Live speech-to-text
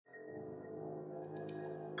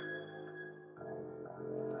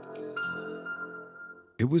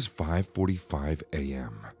It was 5:45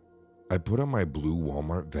 a.m. I put on my blue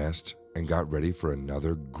Walmart vest and got ready for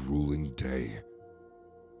another grueling day.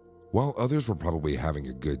 While others were probably having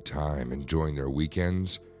a good time enjoying their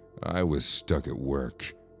weekends, I was stuck at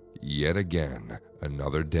work. Yet again,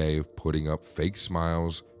 another day of putting up fake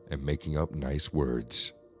smiles and making up nice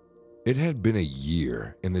words. It had been a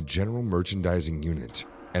year in the general merchandising unit,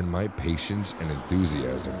 and my patience and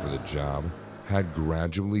enthusiasm for the job had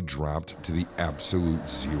gradually dropped to the absolute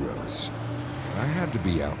zeros. I had to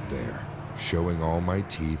be out there, showing all my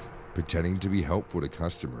teeth, pretending to be helpful to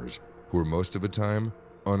customers who were most of the time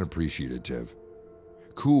unappreciative.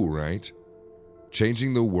 Cool, right?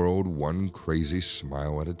 Changing the world one crazy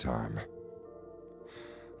smile at a time.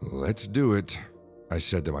 Let's do it, I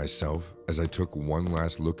said to myself as I took one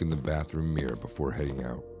last look in the bathroom mirror before heading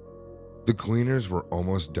out. The cleaners were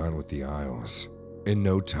almost done with the aisles. In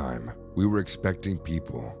no time, we were expecting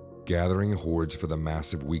people, gathering hordes for the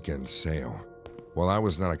massive weekend sale. While I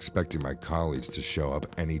was not expecting my colleagues to show up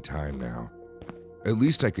any time now, at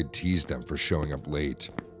least I could tease them for showing up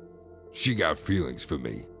late. "She got feelings for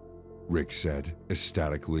me," Rick said,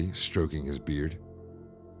 ecstatically stroking his beard.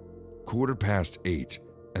 8:15,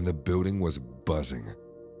 and the building was buzzing.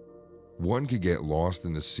 One could get lost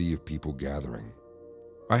in the sea of people gathering.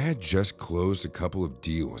 I had just closed a couple of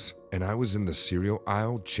deals, and I was in the cereal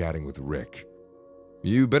aisle chatting with Rick.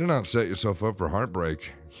 "You better not set yourself up for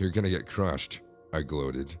heartbreak. You're gonna get crushed," I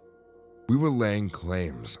gloated. We were laying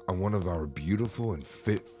claims on one of our beautiful and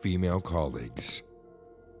fit female colleagues.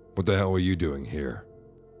 "What the hell are you doing here?"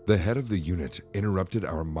 The head of the unit interrupted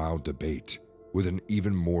our mild debate with an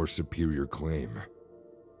even more superior claim.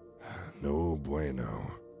 "No bueno,"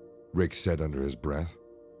 Rick said under his breath.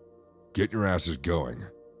 "Get your asses going.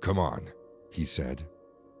 Come on," he said.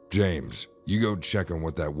 "James, you go check on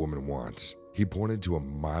what that woman wants." He pointed to a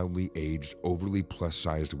mildly aged, overly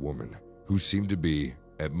plus-sized woman who seemed to be,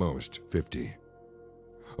 at most, 50.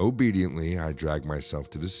 Obediently, I dragged myself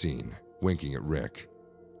to the scene, winking at Rick.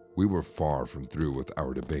 We were far from through with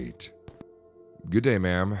our debate. "Good day,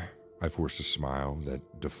 ma'am," I forced a smile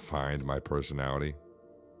that defined my personality.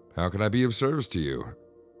 "How can I be of service to you?"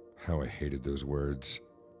 How I hated those words.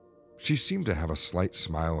 She seemed to have a slight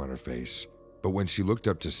smile on her face, but when she looked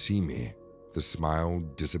up to see me, the smile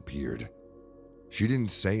disappeared. She didn't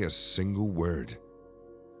say a single word.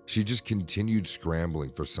 She just continued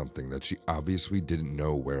scrambling for something that she obviously didn't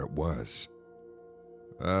know where it was.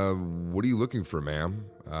 What are you looking for, ma'am?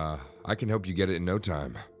 I can help you get it in no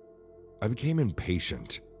time." I became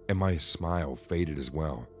impatient, and my smile faded as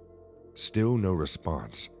well. Still no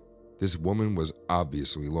response. This woman was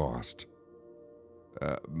obviously lost.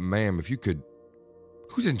 "Ma'am, if you could...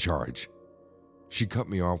 Who's in charge?" She cut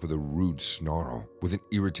me off with a rude snarl, with an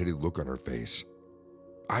irritated look on her face.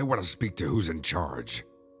 "I want to speak to who's in charge."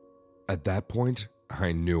 At that point,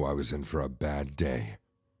 I knew I was in for a bad day.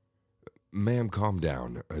 "Ma'am, calm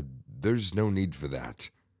down. There's no need for that.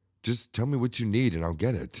 Just tell me what you need and I'll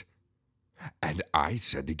get it." "And I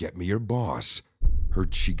said to get me your boss." Her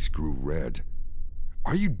cheeks grew red.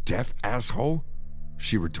 "Are you deaf, asshole?"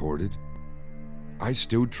 she retorted. I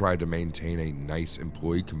still tried to maintain a nice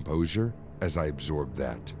employee composure as I absorbed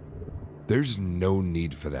that. "There's no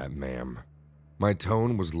need for that, ma'am." My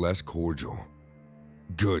tone was less cordial.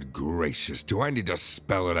 "Good gracious, do I need to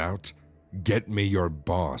spell it out? Get me your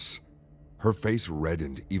boss." Her face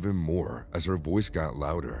reddened even more as her voice got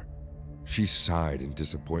louder. She sighed in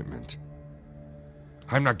disappointment.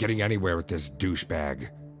 "I'm not getting anywhere with this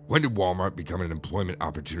douchebag. When did Walmart become an employment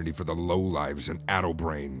opportunity for the lowlives and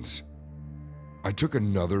addlebrains?" I took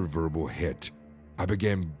another verbal hit. I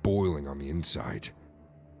began boiling on the inside.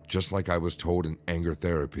 Just like I was told in anger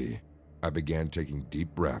therapy, I began taking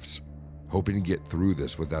deep breaths, hoping to get through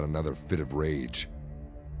this without another fit of rage.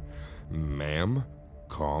 "Ma'am,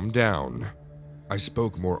 calm down." I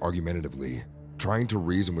spoke more argumentatively, trying to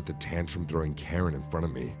reason with the tantrum-throwing Karen in front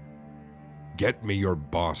of me. "Get me your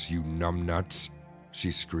boss, you numbnuts," she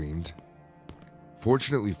screamed.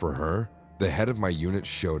 Fortunately for her, the head of my unit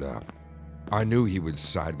showed up. I knew he would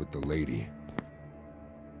side with the lady.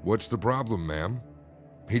 "What's the problem, ma'am?"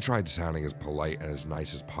 He tried sounding as polite and as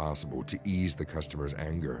nice as possible to ease the customer's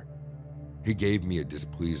anger. He gave me a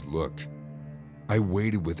displeased look. I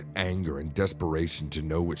waited with anger and desperation to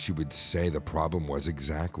know what she would say the problem was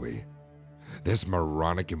exactly. "This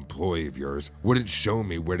moronic employee of yours wouldn't show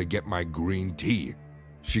me where to get my green tea,"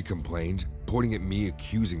 she complained, pointing at me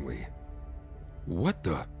accusingly. What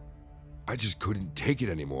the? I just couldn't take it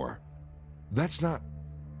anymore. That's not...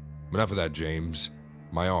 Enough of that, James.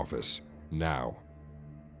 My office, now.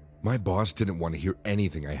 My boss didn't want to hear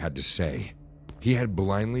anything I had to say. He had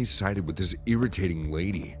blindly sided with this irritating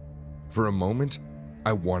lady. For a moment,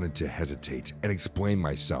 I wanted to hesitate and explain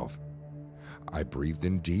myself. I breathed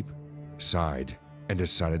in deep, sighed, and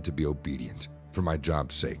decided to be obedient for my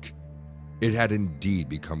job's sake. It had indeed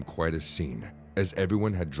become quite a scene, as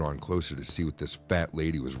everyone had drawn closer to see what this fat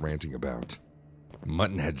lady was ranting about.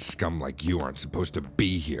 "Muttonhead scum like you aren't supposed to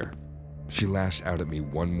be here." She lashed out at me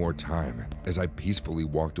one more time as I peacefully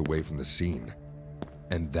walked away from the scene.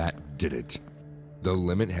 And that did it. The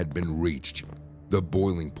limit had been reached, the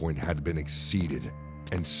boiling point had been exceeded,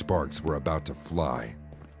 and sparks were about to fly.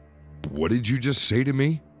 "What did you just say to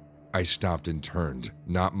me?" I stopped and turned,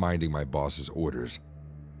 not minding my boss's orders.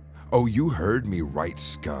 "Oh, you heard me right,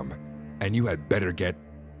 scum, and you had better get—"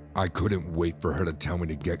 I couldn't wait for her to tell me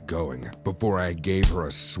to get going before I gave her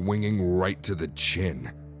a swinging right to the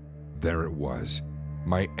chin. There it was.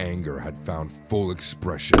 My anger had found full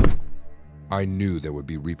expression. I knew there would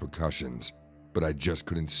be repercussions, but I just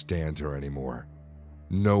couldn't stand her anymore.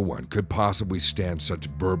 No one could possibly stand such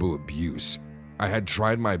verbal abuse. I had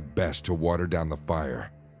tried my best to water down the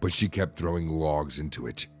fire, but she kept throwing logs into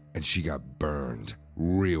it, and she got burned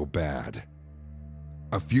real bad.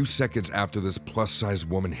 A few seconds after this plus-sized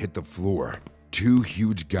woman hit the floor, two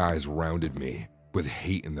huge guys rounded me with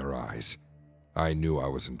hate in their eyes. I knew I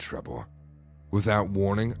was in trouble. Without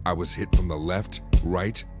warning, I was hit from the left,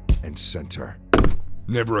 right, and center.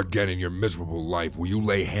 "Never again in your miserable life will you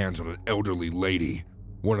lay hands on an elderly lady,"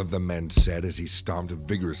 one of the men said as he stomped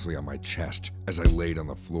vigorously on my chest as I laid on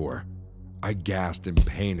the floor. I gasped in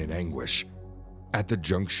pain and anguish. At the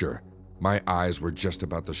juncture, my eyes were just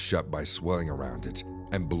about to shut by swelling around it,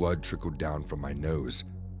 and blood trickled down from my nose.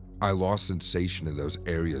 I lost sensation in those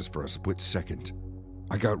areas for a split second.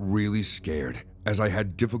 I got really scared as I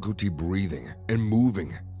had difficulty breathing and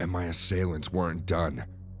moving, and my assailants weren't done.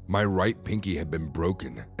 My right pinky had been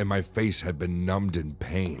broken, and my face had been numbed in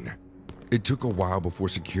pain. It took a while before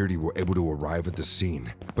security were able to arrive at the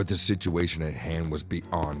scene, but the situation at hand was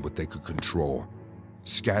beyond what they could control.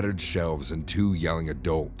 Scattered shelves and two yelling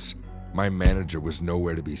adults. My manager was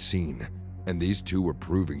nowhere to be seen, and these two were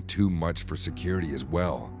proving too much for security as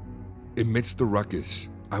well. Amidst the ruckus,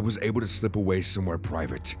 I was able to slip away somewhere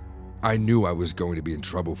private. I knew I was going to be in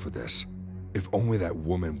trouble for this. If only that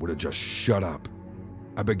woman would have just shut up.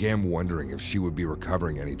 I began wondering if she would be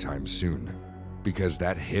recovering anytime soon, because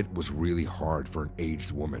that hit was really hard for an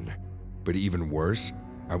aged woman. But even worse,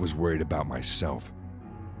 I was worried about myself.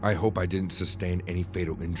 I hope I didn't sustain any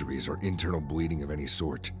fatal injuries or internal bleeding of any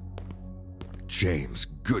sort. "James,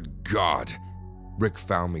 good God!" Rick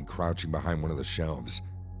found me crouching behind one of the shelves.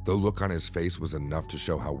 The look on his face was enough to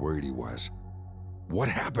show how worried he was. "What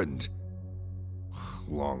happened?"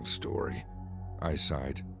 "Long story," I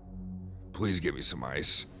sighed. "Please give me some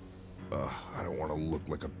ice. I don't want to look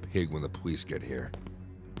like a pig when the police get here."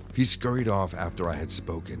 He scurried off after I had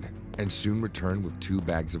spoken, and soon returned with 2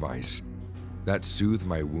 bags of ice. That soothed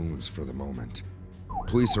my wounds for the moment.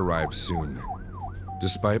 Police arrived soon.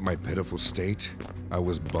 Despite my pitiful state, I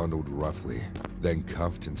was bundled roughly, then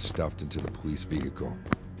cuffed and stuffed into the police vehicle.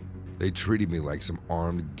 They treated me like some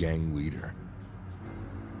armed gang leader.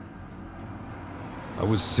 I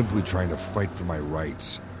was simply trying to fight for my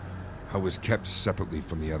rights. I was kept separately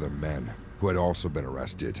from the other men, who had also been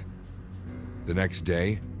arrested. The next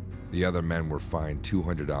day, the other men were fined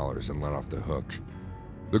 $200 and let off the hook.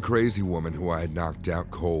 The crazy woman who I had knocked out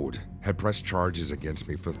cold had pressed charges against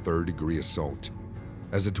me for third-degree assault.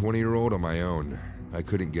 As a 20-year-old on my own, I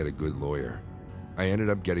couldn't get a good lawyer. I ended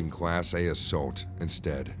up getting Class A assault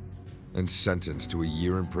instead, and sentenced to a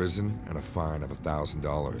year in prison and a fine of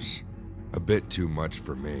 $1,000. A bit too much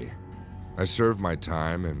for me. I served my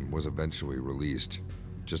time and was eventually released,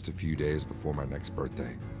 just a few days before my next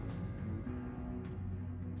birthday.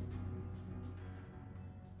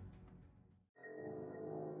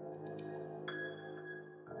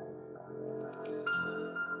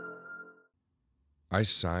 I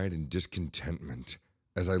sighed in discontentment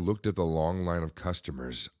as I looked at the long line of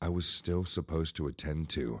customers I was still supposed to attend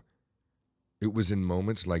to. It was in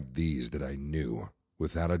moments like these that I knew,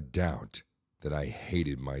 without a doubt, that I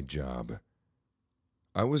hated my job.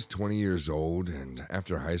 I was 20 years old, and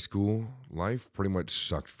after high school, life pretty much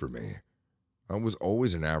sucked for me. I was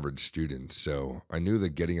always an average student, so I knew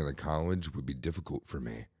that getting into college would be difficult for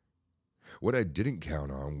me. What I didn't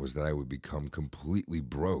count on was that I would become completely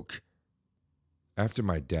broke. After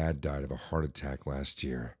my dad died of a heart attack last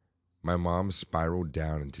year, my mom spiraled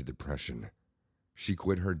down into depression. She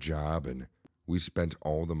quit her job, and we spent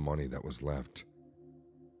all the money that was left.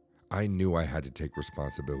 I knew I had to take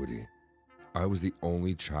responsibility. I was the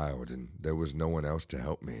only child, and there was no one else to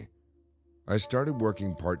help me. I started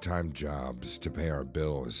working part-time jobs to pay our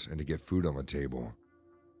bills and to get food on the table.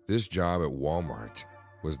 This job at Walmart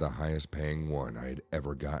was the highest paying one I had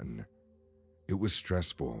ever gotten. It was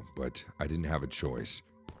stressful, but I didn't have a choice.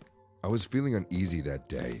 I was feeling uneasy that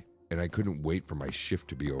day, and I couldn't wait for my shift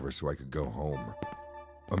to be over so I could go home.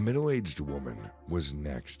 A middle-aged woman was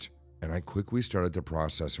next, and I quickly started to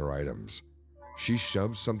process her items. She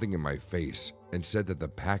shoved something in my face and said that the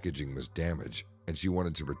packaging was damaged and she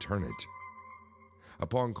wanted to return it.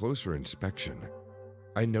 Upon closer inspection,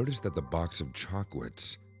 I noticed that the box of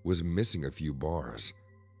chocolates was missing a few bars.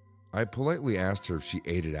 I politely asked her if she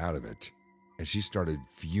ate it out of it, and she started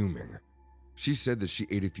fuming. She said that she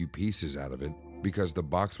ate a few pieces out of it because the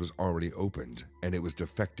box was already opened and it was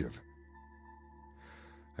defective.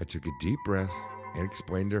 I took a deep breath and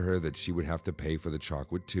explained to her that she would have to pay for the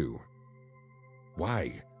chocolate too.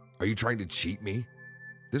 "Why? Are you trying to cheat me?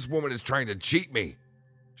 This woman is trying to cheat me!"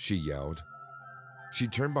 she yelled. She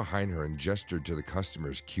turned behind her and gestured to the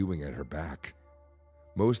customers queuing at her back.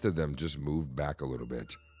 Most of them just moved back a little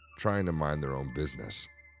bit, trying to mind their own business.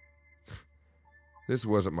 This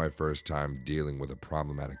wasn't my first time dealing with a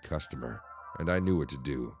problematic customer, and I knew what to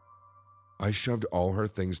do. I shoved all her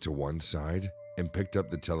things to one side and picked up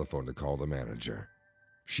the telephone to call the manager.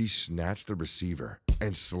 She snatched the receiver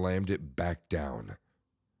and slammed it back down.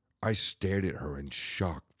 I stared at her in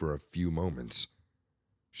shock for a few moments.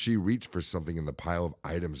 She reached for something in the pile of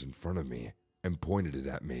items in front of me and pointed it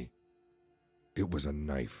at me. It was a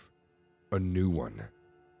knife, a new one,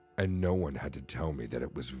 and no one had to tell me that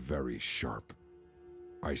it was very sharp.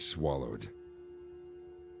 I swallowed.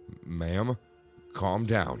 "Ma'am, calm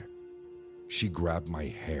down." She grabbed my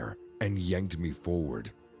hair and yanked me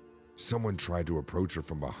forward. Someone tried to approach her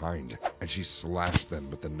from behind, and she slashed them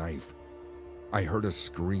with the knife. I heard a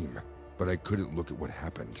scream, but I couldn't look at what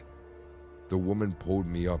happened. The woman pulled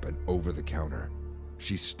me up and over the counter.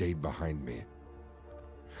 She stayed behind me.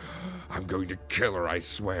 "I'm going to kill her, I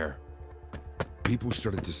swear." People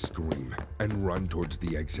started to scream and run towards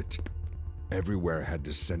the exit. Everywhere had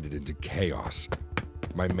descended into chaos.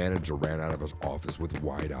 My manager ran out of his office with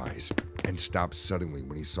wide eyes and stopped suddenly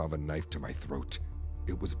when he saw the knife to my throat.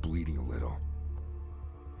 It was bleeding a little.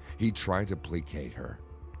 He tried to placate her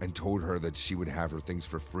and told her that she would have her things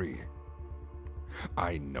for free.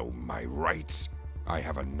 "I know my rights. I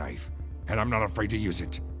have a knife, and I'm not afraid to use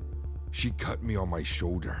it." She cut me on my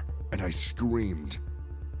shoulder, and I screamed.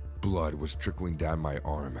 Blood was trickling down my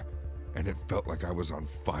arm, and it felt like I was on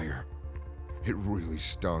fire. It really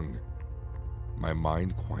stung. My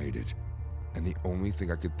mind quieted, and the only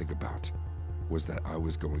thing I could think about was that I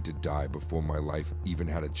was going to die before my life even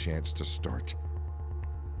had a chance to start.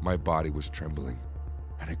 My body was trembling,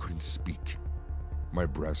 and I couldn't speak. My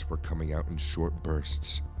breaths were coming out in short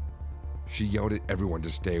bursts. She yelled at everyone to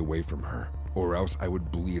stay away from her, or else I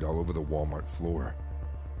would bleed all over the Walmart floor.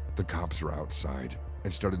 The cops were outside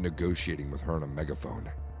and started negotiating with her on a megaphone.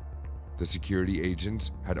 The security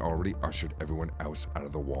agents had already ushered everyone else out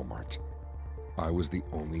of the Walmart. I was the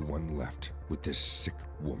only one left with this sick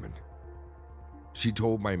woman. She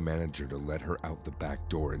told my manager to let her out the back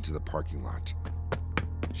door into the parking lot.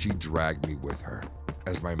 She dragged me with her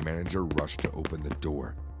as my manager rushed to open the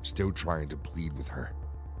door, still trying to plead with her.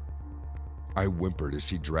 I whimpered as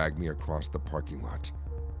she dragged me across the parking lot.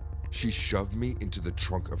 She shoved me into the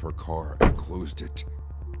trunk of her car and closed it.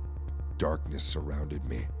 Darkness surrounded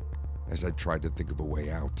me as I tried to think of a way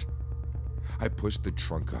out. I pushed the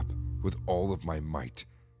trunk up with all of my might,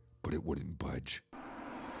 but it wouldn't budge.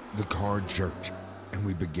 The car jerked, and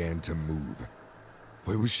we began to move.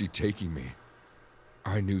 Where was she taking me?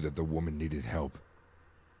 I knew that the woman needed help.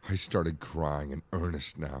 I started crying in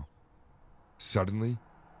earnest now. Suddenly,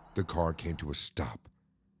 the car came to a stop,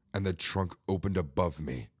 and the trunk opened above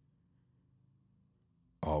me.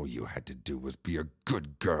 "All you had to do was be a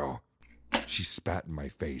good girl." She spat in my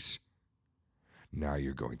face. "Now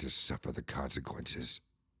you're going to suffer the consequences."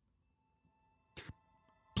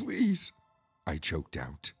 "Please," I choked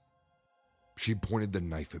out. She pointed the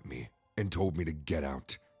knife at me and told me to get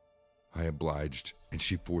out. I obliged, and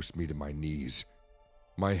she forced me to my knees.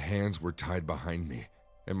 My hands were tied behind me,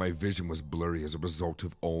 and my vision was blurry as a result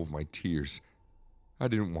of all of my tears. I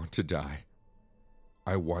didn't want to die.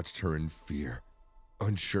 I watched her in fear,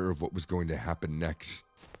 unsure of what was going to happen next.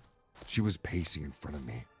 She was pacing in front of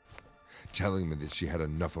me, telling me that she had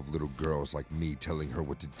enough of little girls like me telling her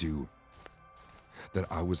what to do.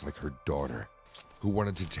 That I was like her daughter, who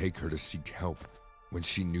wanted to take her to seek help when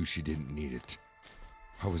she knew she didn't need it.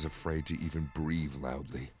 I was afraid to even breathe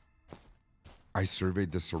loudly. I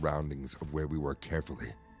surveyed the surroundings of where we were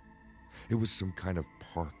carefully. It was some kind of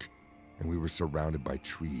park, and we were surrounded by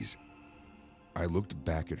trees. I looked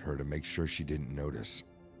back at her to make sure she didn't notice.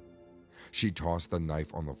 She tossed the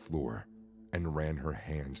knife on the floor and ran her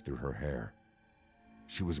hands through her hair.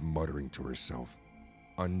 She was muttering to herself,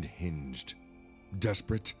 unhinged.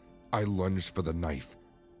 Desperate, I lunged for the knife.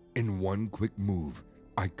 In one quick move,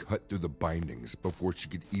 I cut through the bindings before she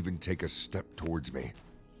could even take a step towards me.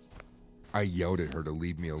 I yelled at her to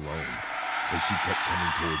leave me alone, but she kept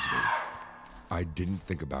coming towards me. I didn't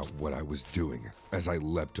think about what I was doing as I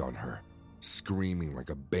leapt on her, screaming like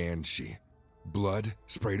a banshee. Blood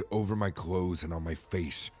sprayed over my clothes and on my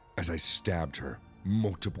face as I stabbed her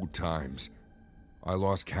multiple times. I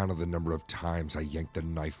lost count of the number of times I yanked the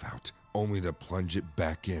knife out, only to plunge it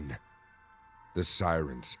back in. The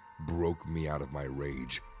sirens broke me out of my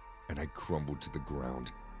rage, and I crumbled to the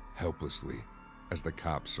ground, helplessly, as the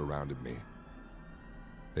cops surrounded me.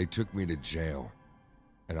 They took me to jail,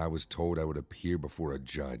 and I was told I would appear before a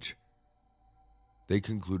judge. They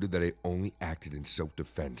concluded that I only acted in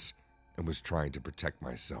self-defense and was trying to protect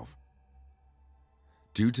myself.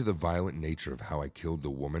 Due to the violent nature of how I killed the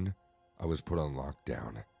woman, I was put on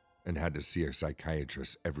lockdown and had to see a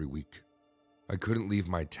psychiatrist every week. I couldn't leave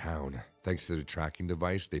my town thanks to the tracking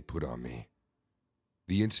device they put on me.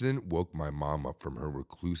 The incident woke my mom up from her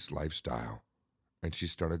recluse lifestyle, and she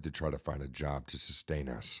started to try to find a job to sustain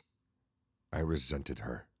us. I resented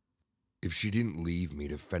her. If she didn't leave me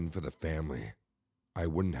to fend for the family, I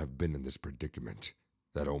wouldn't have been in this predicament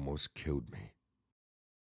that almost killed me.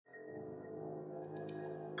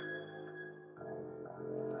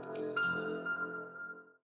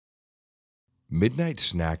 Midnight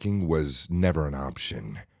snacking was never an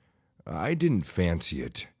option. I didn't fancy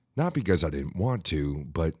it, not because I didn't want to,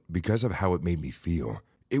 but because of how it made me feel.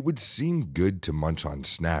 It would seem good to munch on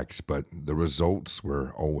snacks, but the results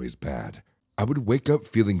were always bad. I would wake up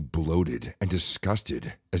feeling bloated and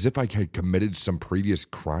disgusted, as if I had committed some previous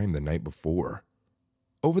crime the night before.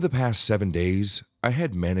 Over the past 7 days, I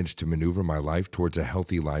had managed to maneuver my life towards a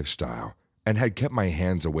healthy lifestyle and had kept my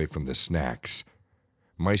hands away from the snacks.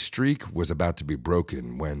 My streak was about to be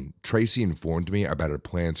broken when Tracy informed me about her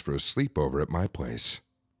plans for a sleepover at my place.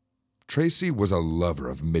 Tracy was a lover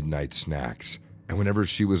of midnight snacks, and whenever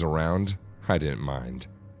she was around, I didn't mind,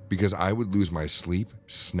 because I would lose my sleep,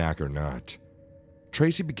 snack or not.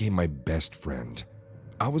 Tracy became my best friend.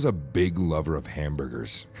 I was a big lover of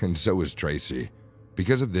hamburgers, and so was Tracy.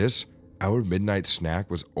 Because of this, our midnight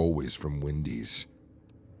snack was always from Wendy's.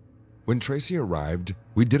 When Tracy arrived,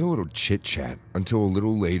 we did a little chit-chat until a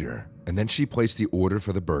little later, and then she placed the order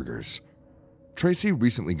for the burgers. Tracy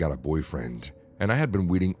recently got a boyfriend, and I had been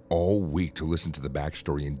waiting all week to listen to the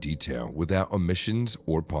backstory in detail without omissions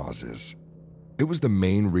or pauses. It was the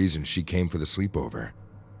main reason she came for the sleepover.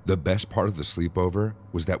 The best part of the sleepover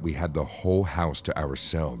was that we had the whole house to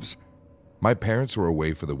ourselves. My parents were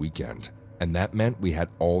away for the weekend, and that meant we had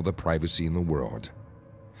all the privacy in the world.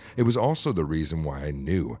 It was also the reason why I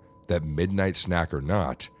knew that midnight snack or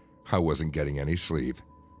not, I wasn't getting any sleep.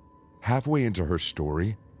 Halfway into her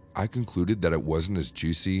story, I concluded that it wasn't as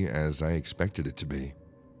juicy as I expected it to be.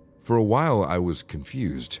 For a while, I was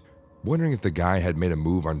confused, wondering if the guy had made a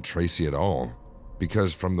move on Tracy at all,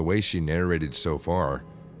 because from the way she narrated so far,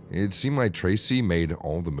 it seemed like Tracy made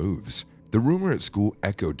all the moves. The rumor at school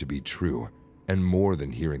echoed to be true, and more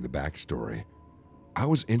than hearing the backstory. I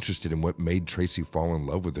was interested in what made Tracy fall in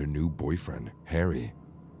love with her new boyfriend, Harry.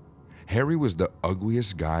 Harry was the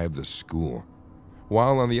ugliest guy of the school,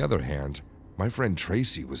 while on the other hand, my friend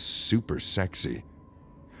Tracy was super sexy.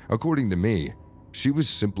 According to me, she was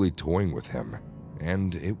simply toying with him,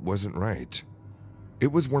 and it wasn't right.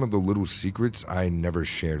 It was one of the little secrets I never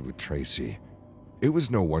shared with Tracy. It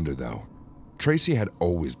was no wonder though. Tracy had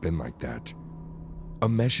always been like that. A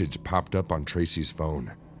message popped up on Tracy's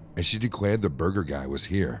phone, and she declared the burger guy was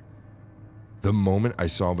here. The moment I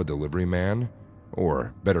saw the delivery man,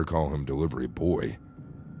 or better call him delivery boy,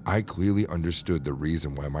 I clearly understood the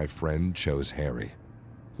reason why my friend chose Harry.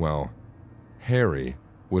 Well, Harry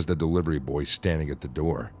was the delivery boy standing at the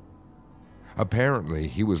door. Apparently,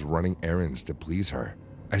 he was running errands to please her.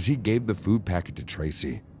 As he gave the food packet to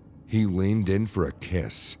Tracy, he leaned in for a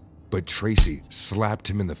kiss, but Tracy slapped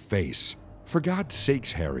him in the face. For God's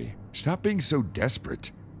sakes, Harry, stop being so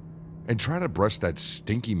desperate. And try to brush that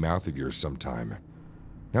stinky mouth of yours sometime.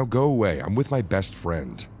 Now go away, I'm with my best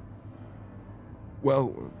friend.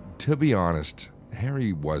 Well, to be honest,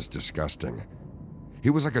 Harry was disgusting. He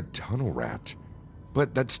was like a tunnel rat,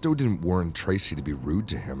 but that still didn't warrant Tracy to be rude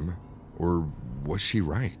to him. Or was she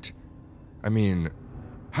right? I mean,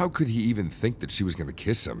 how could he even think that she was going to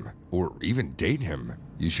kiss him, or even date him?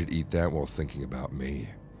 You should eat that while thinking about me,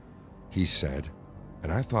 he said,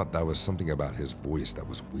 and I thought that was something about his voice that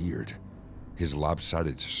was weird. his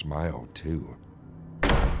lopsided smile, too.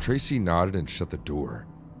 Tracy nodded and shut the door.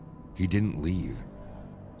 He didn't leave.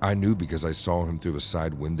 I knew because I saw him through a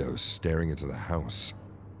side window staring into the house.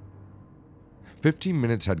 15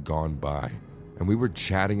 minutes had gone by, and we were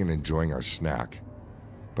chatting and enjoying our snack.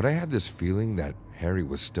 But I had this feeling that Harry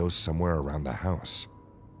was still somewhere around the house.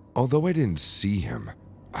 Although I didn't see him,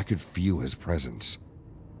 I could feel his presence.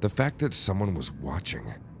 The fact that someone was watching.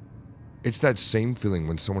 It's that same feeling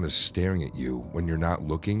when someone is staring at you when you're not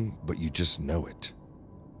looking, but you just know it.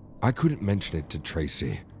 I couldn't mention it to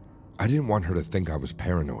Tracy. I didn't want her to think I was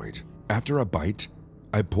paranoid. After a bite,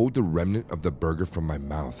 I pulled the remnant of the burger from my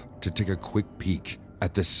mouth to take a quick peek.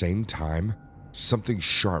 At the same time, something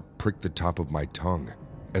sharp pricked the top of my tongue.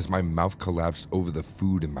 As my mouth collapsed over the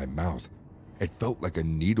food in my mouth, it felt like a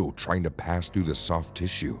needle trying to pass through the soft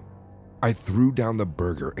tissue. I threw down the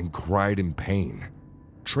burger and cried in pain.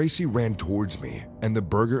 Tracy ran towards me, and the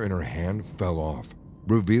burger in her hand fell off,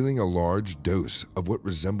 revealing a large dose of what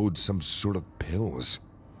resembled some sort of pills.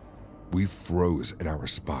 We froze in our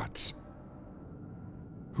spots.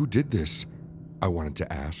 Who did this? I wanted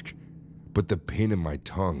to ask, but the pain in my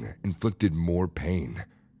tongue inflicted more pain.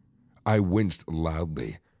 I winced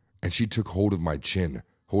loudly, and she took hold of my chin,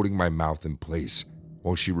 holding my mouth in place,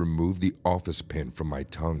 while she removed the office pin from my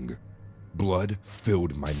tongue. Blood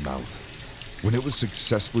filled my mouth. When it was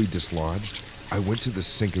successfully dislodged, I went to the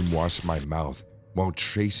sink and washed my mouth, while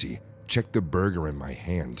Tracy checked the burger in my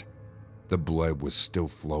hand. The blood was still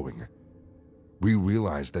flowing. We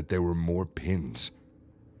realized that there were more pins.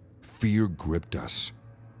 Fear gripped us.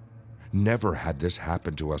 Never had this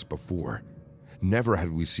happened to us before. Never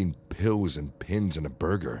had we seen pills and pins in a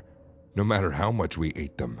burger, no matter how much we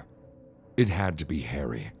ate them. It had to be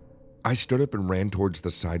Harry. I stood up and ran towards the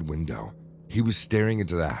side window. He was staring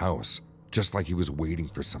into the house, just like he was waiting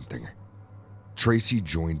for something. Tracy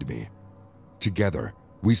joined me. Together,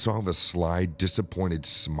 we saw the sly, disappointed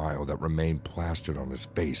smile that remained plastered on his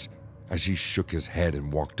face as he shook his head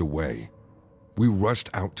and walked away. We rushed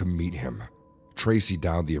out to meet him. Tracy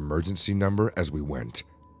dialed the emergency number as we went.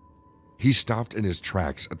 He stopped in his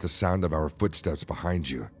tracks at the sound of our footsteps behind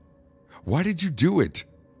you. "Why did you do it?"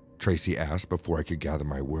 Tracy asked before I could gather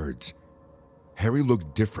my words. Harry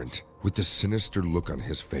looked different, with the sinister look on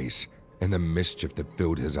his face and the mischief that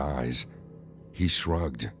filled his eyes. He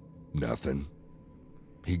shrugged. "Nothing."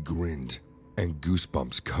 He grinned, and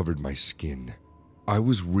goosebumps covered my skin. I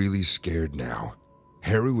was really scared now.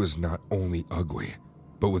 Harry was not only ugly,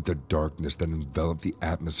 but with the darkness that enveloped the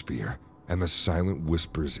atmosphere and the silent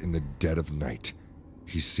whispers in the dead of night,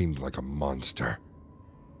 he seemed like a monster.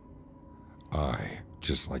 I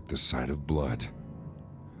just like the sight of blood.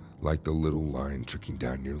 Like the little line trickling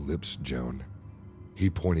down your lips, Joan. He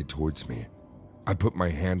pointed towards me. I put my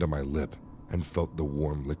hand on my lip and felt the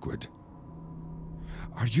warm liquid.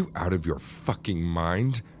 "Are you out of your fucking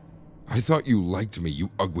mind? I thought you liked me,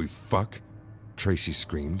 you ugly fuck," Tracy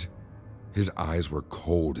screamed. His eyes were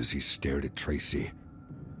cold as he stared at Tracy.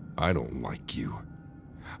 "I don't like you.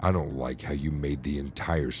 I don't like how you made the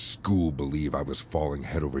entire school believe I was falling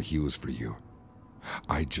head over heels for you.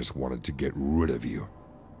 I just wanted to get rid of you.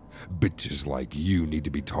 Bitches like you need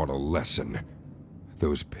to be taught a lesson.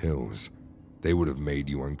 Those pills, they would have made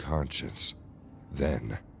you unconscious.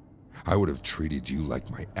 Then, I would have treated you like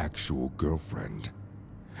my actual girlfriend.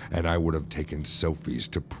 And I would have taken selfies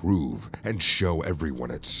to prove and show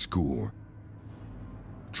everyone at school."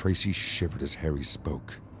 Tracy shivered as Harry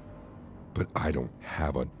spoke. "But I don't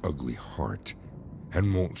have an ugly heart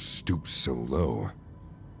and won't stoop so low.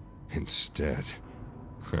 Instead,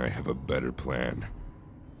 I have a better plan."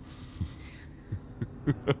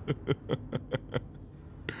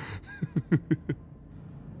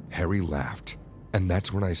 Harry laughed, and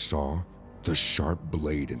that's when I saw the sharp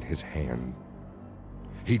blade in his hand.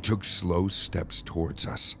 He took slow steps towards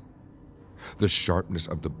us. The sharpness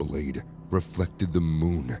of the blade reflected the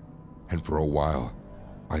moon, and for a while,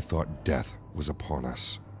 I thought death was upon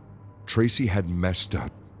us. Tracy had messed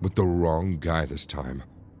up with the wrong guy this time.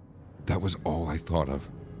 That was all I thought of.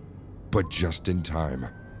 But just in time,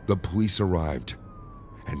 the police arrived,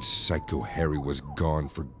 and Psycho Harry was gone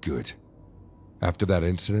for good. After that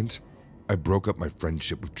incident, I broke up my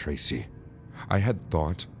friendship with Tracy. I had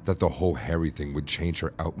thought that the whole Harry thing would change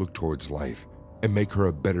her outlook towards life and make her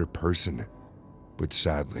a better person, but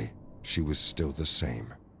sadly, she was still the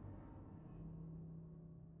same.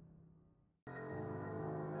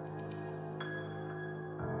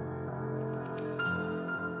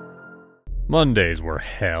 Mondays were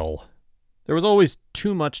hell. There was always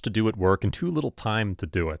too much to do at work and too little time to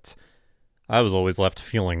do it. I was always left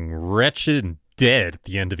feeling wretched and dead at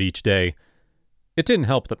the end of each day. It didn't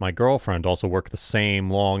help that my girlfriend also worked the same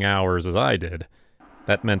long hours as I did.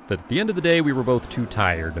 That meant that at the end of the day we were both too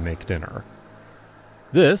tired to make dinner.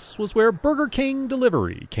 This was where Burger King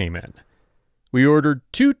delivery came in. We ordered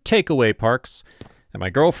 2 takeaway parks, and my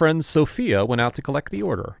girlfriend Sophia went out to collect the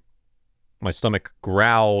order. My stomach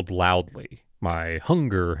growled loudly. My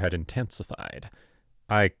hunger had intensified.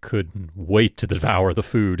 I couldn't wait to devour the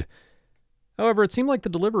food. However, it seemed like the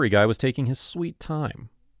delivery guy was taking his sweet time.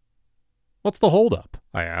 "What's the holdup?"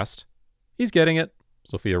 I asked. "He's getting it,"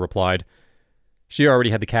 Sophia replied. She already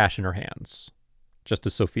had the cash in her hands. Just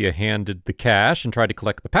as Sophia handed the cash and tried to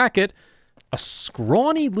collect the packet, a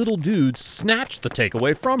scrawny little dude snatched the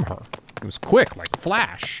takeaway from her. It was quick, like a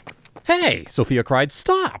flash. "Hey!" Sophia cried.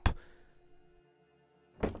 "Stop!"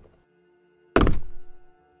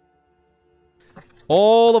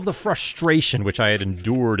 All of the frustration which I had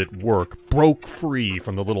endured at work broke free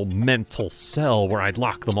from the little mental cell where I'd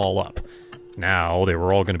locked them all up. Now they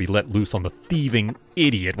were all going to be let loose on the thieving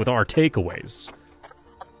idiot with our takeaways.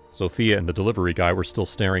 Sophia and the delivery guy were still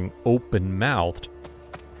staring open-mouthed.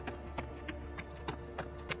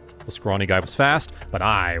 The scrawny guy was fast, but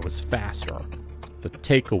I was faster. The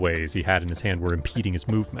takeaways he had in his hand were impeding his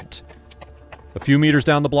movement. A few meters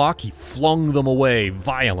down the block, he flung them away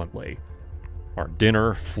violently. Our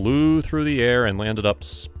dinner flew through the air and landed up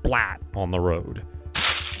splat on the road.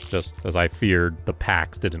 Just as I feared, the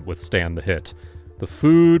packs didn't withstand the hit. The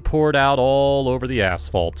food poured out all over the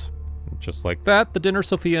asphalt. Just like that, the dinner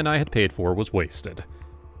Sophia and I had paid for was wasted.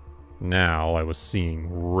 Now I was seeing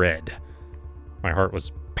red. My heart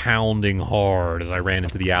was pounding hard as I ran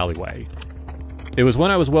into the alleyway. It was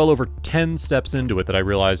when I was well over 10 steps into it that I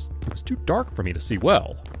realized it was too dark for me to see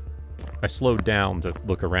well. I slowed down to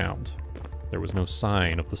look around. There was no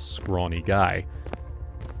sign of the scrawny guy.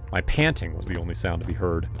 My panting was the only sound to be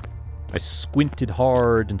heard. I squinted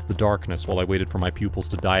hard into the darkness while I waited for my pupils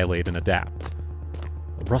to dilate and adapt.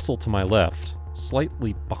 A rustle to my left,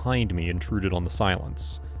 slightly behind me, intruded on the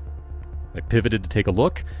silence. I pivoted to take a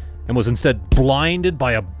look, and was instead blinded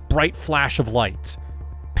by a bright flash of light.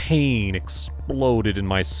 Pain exploded in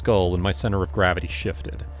my skull, and my center of gravity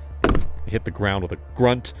shifted. I hit the ground with a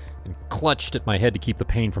grunt, and clutched at my head to keep the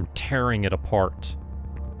pain from tearing it apart.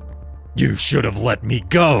 "You should have let me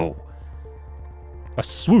go!" A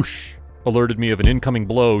swoosh alerted me of an incoming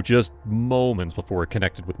blow just moments before it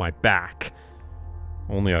connected with my back.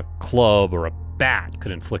 Only a club or a bat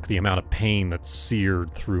could inflict the amount of pain that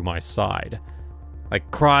seared through my side. I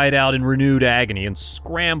cried out in renewed agony and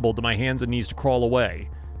scrambled to my hands and knees to crawl away.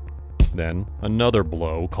 Then another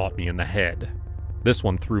blow caught me in the head. This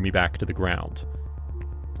one threw me back to the ground.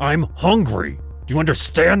 "I'm hungry! Do you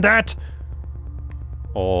understand that?"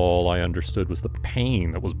 All I understood was the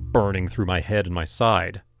pain that was burning through my head and my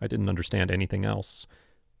side. I didn't understand anything else.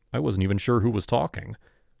 I wasn't even sure who was talking.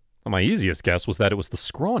 My easiest guess was that it was the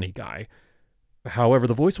scrawny guy. However,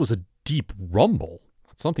 the voice was a deep rumble.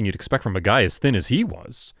 That's something you'd expect from a guy as thin as he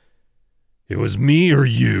was. "It was me or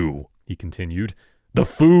you," he continued. "The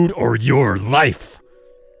food or your life."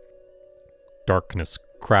 Darkness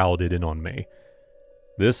crowded in on me.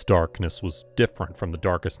 This darkness was different from the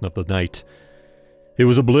darkest of the night. It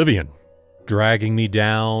was oblivion, dragging me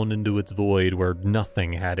down into its void where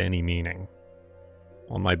nothing had any meaning.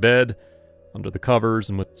 On my bed, under the covers,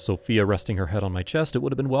 and with Sophia resting her head on my chest, it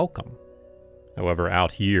would have been welcome. However,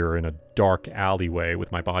 out here in a dark alleyway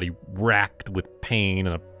with my body racked with pain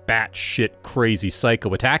and a batshit crazy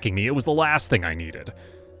psycho attacking me, it was the last thing I needed.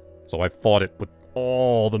 So I fought it with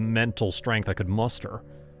all the mental strength I could muster.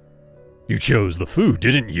 "You chose the food,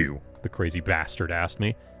 didn't you?" the crazy bastard asked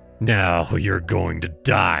me. "Now you're going to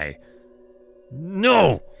die."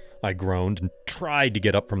 "No!" I groaned and tried to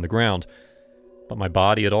get up from the ground, but my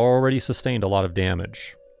body had already sustained a lot of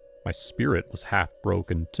damage. My spirit was half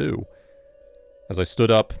broken too. As I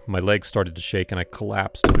stood up, my legs started to shake and I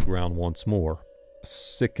collapsed to the ground once more, a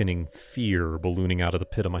sickening fear ballooning out of the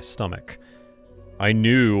pit of my stomach. I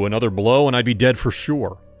knew another blow and I'd be dead for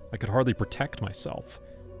sure. I could hardly protect myself.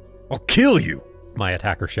 "I'll kill you!" my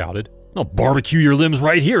attacker shouted. "I'll barbecue your limbs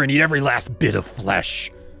right here and eat every last bit of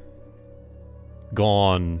flesh."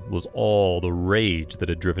 Gone was all the rage that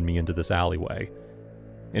had driven me into this alleyway.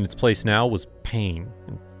 In its place now was pain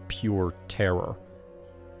and pure terror.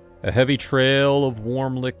 A heavy trail of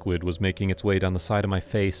warm liquid was making its way down the side of my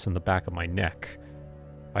face and the back of my neck.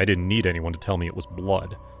 I didn't need anyone to tell me it was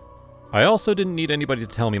blood. I also didn't need anybody to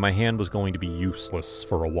tell me my hand was going to be useless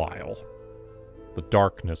for a while. The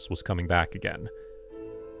darkness was coming back again.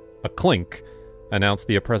 A clink announced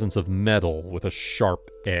the presence of metal with a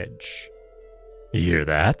sharp edge. "You hear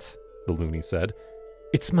that?" the loony said.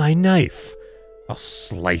 "It's my knife. I'll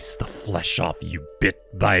slice the flesh off you bit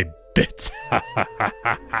by bit.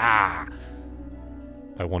 I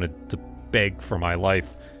wanted to beg for my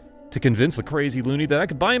life, to convince the crazy loony that I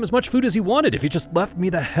could buy him as much food as he wanted if he just left me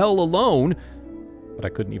the hell alone. But I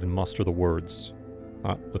couldn't even muster the words,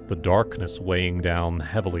 not with the darkness weighing down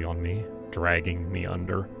heavily on me, dragging me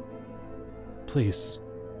under. Please,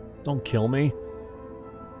 don't kill me.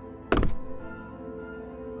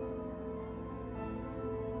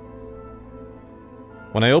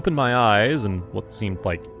 When I opened my eyes, and what seemed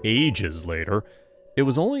like ages later, it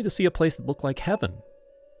was only to see a place that looked like heaven.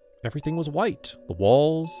 Everything was white. The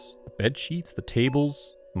walls, the bed sheets, the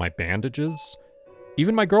tables, my bandages.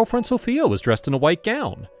 Even my girlfriend Sophia was dressed in a white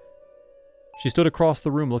gown. She stood across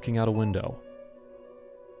the room looking out a window.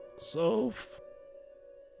 Soph.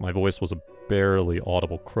 My voice was a barely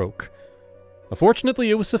audible croak. Fortunately,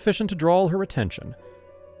 it was sufficient to draw her attention.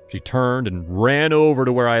 She turned and ran over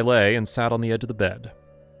to where I lay and sat on the edge of the bed.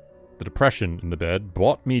 The depression in the bed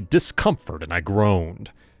brought me discomfort, and I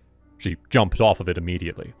groaned. She jumped off of it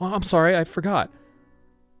immediately. "Oh, I'm sorry, I forgot."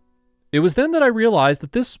 It was then that I realized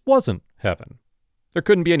that this wasn't heaven. There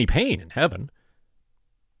couldn't be any pain in heaven.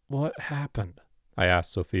 "What happened?" I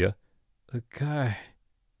asked Sophia. "The guy,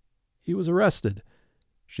 he was arrested,"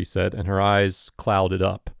 she said, and her eyes clouded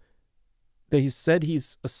up. "They said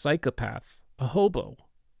he's a psychopath, a hobo.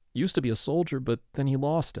 Used to be a soldier, but then he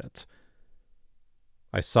lost it."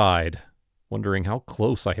 I sighed, wondering how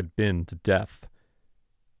close I had been to death.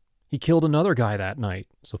 "He killed another guy that night,"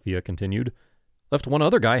 Sophia continued. "Left one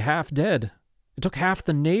other guy half dead. It took half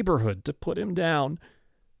the neighborhood to put him down."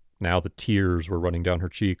 Now the tears were running down her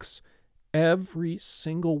cheeks. Every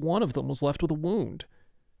single one of them was left with a wound.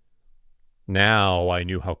 Now I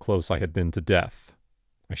knew how close I had been to death.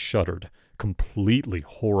 I shuddered, completely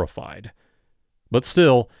horrified. But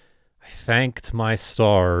still, I thanked my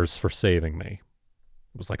stars for saving me.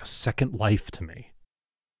 It was like a second life to me.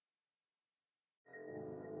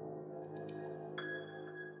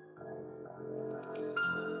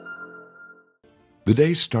 The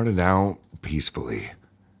day started out peacefully.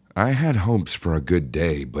 I had hopes for a good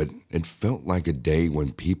day, but it felt like a day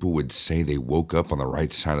when people would say they woke up on the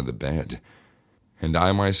right side of the bed. And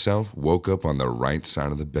I myself woke up on the right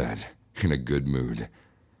side of the bed, in a good mood.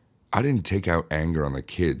 I didn't take out anger on the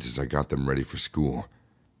kids as I got them ready for school.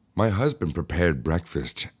 My husband prepared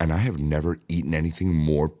breakfast, and I have never eaten anything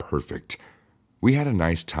more perfect. We had a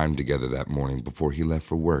nice time together that morning before he left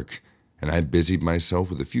for work, and I busied myself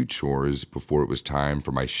with a few chores before it was time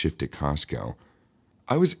for my shift at Costco.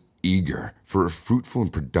 I was eager for a fruitful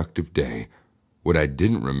and productive day. What I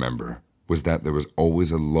didn't remember was that there was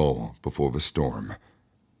always a lull before the storm.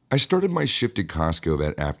 I started my shift at Costco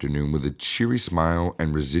that afternoon with a cheery smile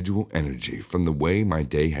and residual energy from the way my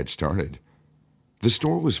day had started. The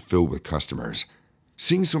store was filled with customers.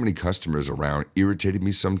 Seeing so many customers around irritated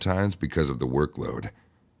me sometimes because of the workload.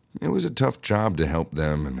 It was a tough job to help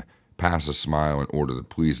them and pass a smile in order to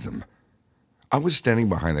please them. I was standing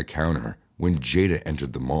behind the counter when Jada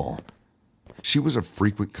entered the mall. She was a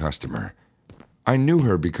frequent customer. I knew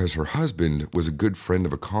her because her husband was a good friend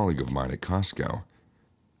of a colleague of mine at Costco.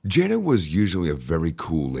 Jada was usually a very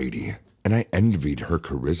cool lady, and I envied her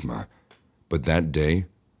charisma. But that day,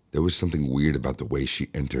 there was something weird about the way she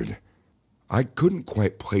entered. I couldn't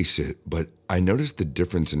quite place it, but I noticed the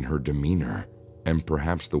difference in her demeanor and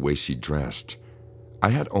perhaps the way she dressed. I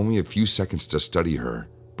had only a few seconds to study her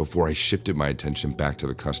before I shifted my attention back to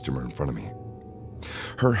the customer in front of me.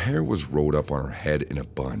 Her hair was rolled up on her head in a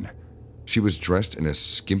bun. She was dressed in a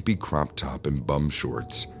skimpy crop top and bum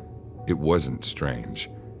shorts. It wasn't strange.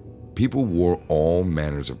 People wore all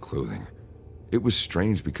manners of clothing. It was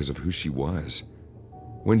strange because of who she was.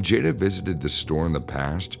 When Jada visited the store in the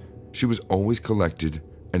past, she was always collected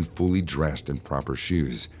and fully dressed in proper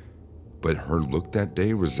shoes. But her look that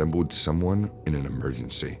day resembled someone in an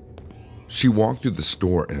emergency. She walked through the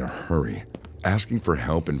store in a hurry, asking for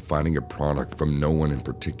help in finding a product from no one in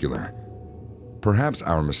particular. Perhaps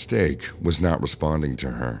our mistake was not responding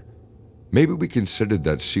to her. Maybe we considered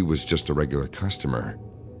that she was just a regular customer.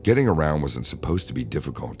 Getting around wasn't supposed to be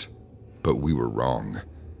difficult, but we were wrong.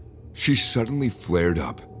 She suddenly flared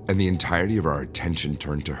up, and the entirety of our attention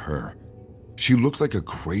turned to her. She looked like a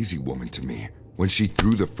crazy woman to me when she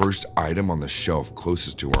threw the first item on the shelf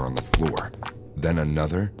closest to her on the floor, then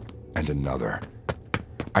another and another.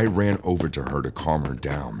 I ran over to her to calm her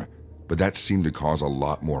down, but that seemed to cause a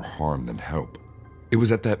lot more harm than help. It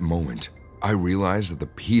was at that moment I realized that the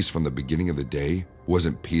peace from the beginning of the day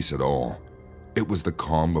wasn't peace at all. It was the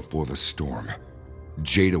calm before the storm.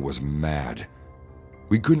 Jada was mad.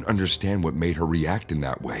 We couldn't understand what made her react in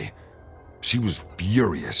that way. She was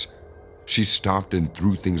furious. She stopped and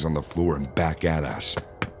threw things on the floor and back at us.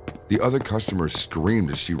 The other customers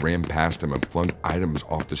screamed as she ran past them and flung items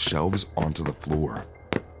off the shelves onto the floor.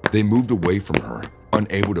 They moved away from her,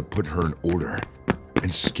 unable to put her in order,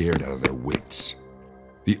 and scared out of their wits.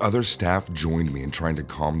 The other staff joined me in trying to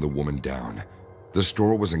calm the woman down. The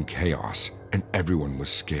store was in chaos, and everyone was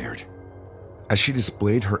scared. As she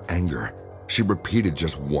displayed her anger, she repeated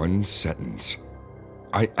just one sentence.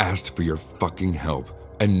 "I asked for your fucking help,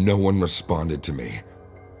 and no one responded to me."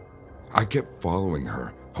 I kept following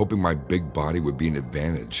her, hoping my big body would be an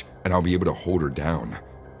advantage and I'll be able to hold her down.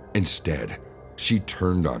 Instead, she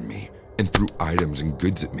turned on me and threw items and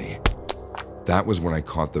goods at me. That was when I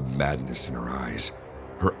caught the madness in her eyes.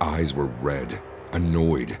 Her eyes were red,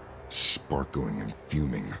 annoyed, sparkling and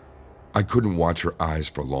fuming. I couldn't watch her eyes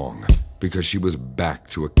for long because she was back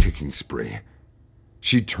to a kicking spree.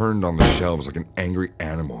 She turned on the shelves like an angry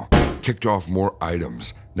animal, kicked off more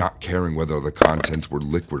items, not caring whether the contents were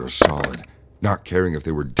liquid or solid, not caring if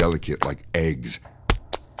they were delicate like eggs.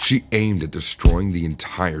 She aimed at destroying the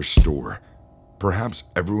entire store, perhaps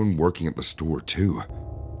everyone working at the store too.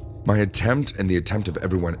 My attempt and the attempt of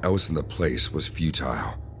everyone else in the place was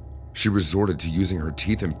futile. She resorted to using her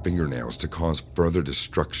teeth and fingernails to cause further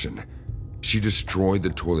destruction. She destroyed the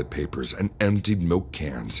toilet papers and emptied milk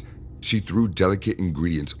cans. She threw delicate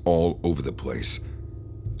ingredients all over the place.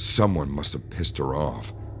 Someone must have pissed her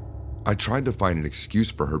off. I tried to find an excuse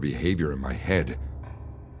for her behavior in my head.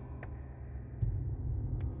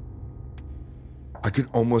 I could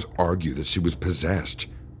almost argue that she was possessed.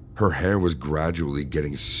 Her hair was gradually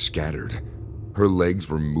getting scattered. Her legs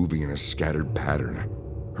were moving in a scattered pattern.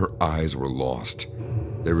 Her eyes were lost.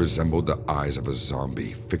 They resembled the eyes of a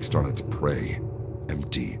zombie fixed on its prey,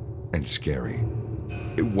 empty and scary.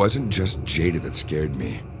 It wasn't just Jada that scared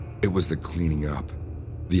me. It was the cleaning up,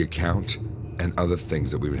 the account, and other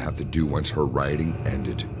things that we would have to do once her rioting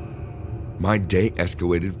ended. My day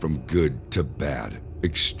escalated from good to bad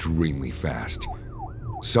extremely fast.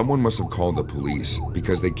 Someone must have called the police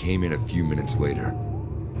because they came in a few minutes later.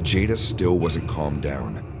 Jada still wasn't calmed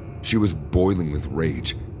down. She was boiling with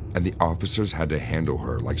rage, and the officers had to handle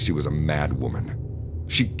her like she was a mad woman.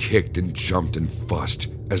 She kicked and jumped and fussed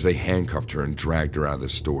as they handcuffed her and dragged her out of the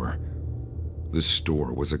store. The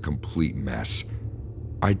store was a complete mess.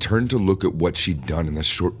 I turned to look at what she'd done in the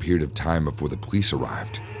short period of time before the police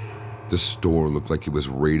arrived. The store looked like it was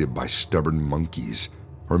raided by stubborn monkeys,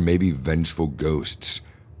 or maybe vengeful ghosts.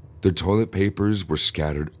 The toilet papers were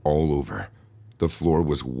scattered all over. The floor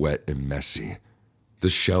was wet and messy. The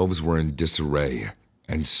shelves were in disarray,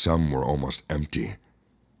 and some were almost empty.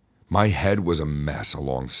 My head was a mess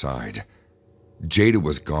alongside. Jada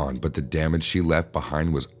was gone, but the damage she left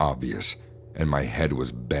behind was obvious, and my head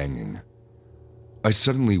was banging. I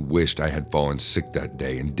suddenly wished I had fallen sick that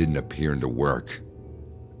day and didn't appear into work.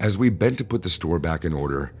 As we bent to put the store back in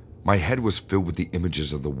order, my head was filled with the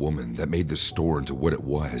images of the woman that made the store into what it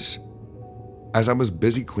was. As I was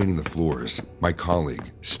busy cleaning the floors, my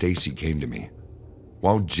colleague, Stacy, came to me.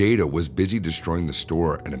 While Jada was busy destroying the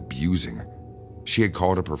store and abusing, she had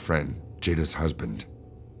called up her friend, Jada's husband.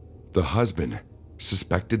 The husband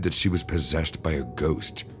suspected that she was possessed by a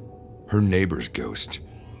ghost, her neighbor's ghost.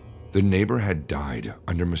 The neighbor had died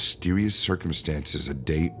under mysterious circumstances a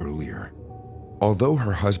day earlier. Although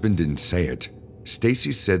her husband didn't say it,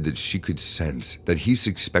 Stacy said that she could sense that he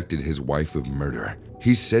suspected his wife of murder.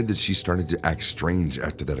 He said that she started to act strange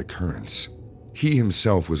after that occurrence. He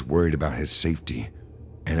himself was worried about his safety,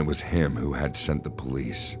 and it was him who had sent the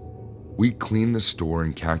police. We cleaned the store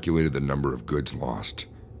and calculated the number of goods lost.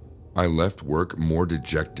 I left work more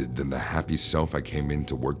dejected than the happy self I came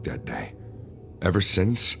into work that day. Ever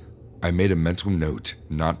since, I made a mental note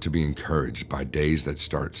not to be encouraged by days that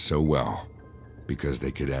start so well, because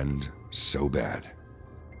they could end so bad.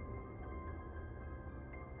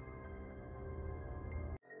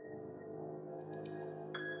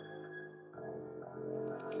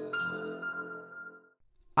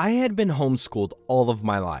 I had been homeschooled all of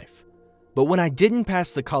my life, but when I didn't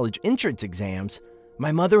pass the college entrance exams,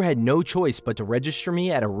 my mother had no choice but to register me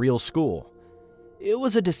at a real school. It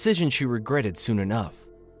was a decision she regretted soon enough.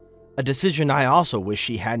 A decision I also wish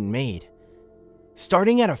she hadn't made.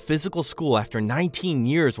 Starting at a physical school after 19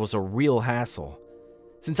 years was a real hassle.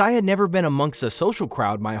 Since I had never been amongst a social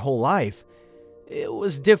crowd my whole life, it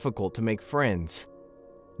was difficult to make friends.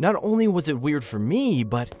 Not only was it weird for me,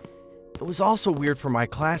 but it was also weird for my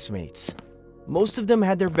classmates. Most of them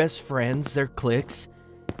had their best friends, their cliques,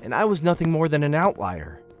 and I was nothing more than an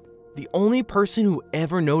outlier. The only person who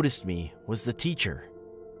ever noticed me was the teacher.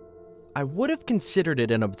 I would have considered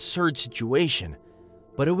it an absurd situation,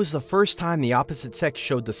 But it was the first time the opposite sex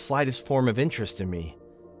showed the slightest form of interest in me.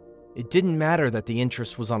 It didn't matter that the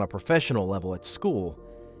interest was on a professional level at school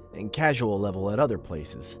and casual level at other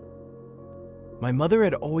places. My mother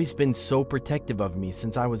had always been so protective of me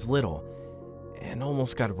since I was little and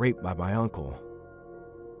almost got raped by my uncle.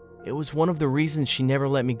 It was one of the reasons she never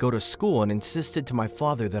let me go to school and insisted to my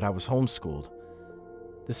father that I was homeschooled.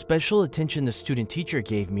 The special attention the student teacher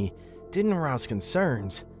gave me didn't arouse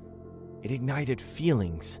concerns. It ignited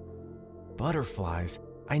feelings. Butterflies.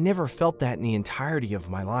 I never felt that in the entirety of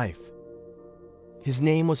my life. His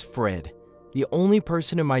name was Fred, the only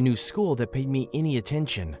person in my new school that paid me any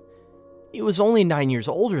attention. He was only 9 years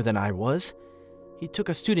older than I was. He took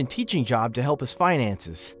a student teaching job to help his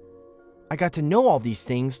finances. I got to know all these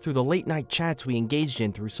things through the late-night chats we engaged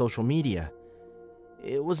in through social media.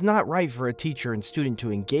 It was not right for a teacher and student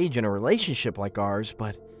to engage in a relationship like ours,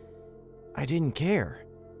 but I didn't care.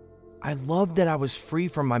 I loved that I was free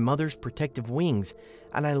from my mother's protective wings,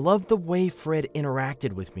 and I loved the way Fred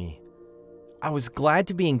interacted with me. I was glad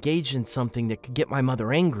to be engaged in something that could get my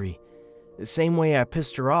mother angry, the same way I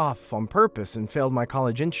pissed her off on purpose and failed my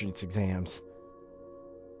college entrance exams.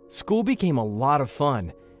 School became a lot of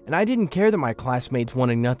fun, and I didn't care that my classmates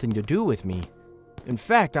wanted nothing to do with me. In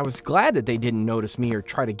fact, I was glad that they didn't notice me or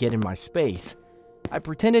try to get in my space. I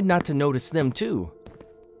pretended not to notice them too.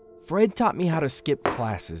 Fred taught me how to skip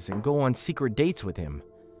classes and go on secret dates with him.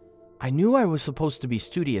 I knew I was supposed to be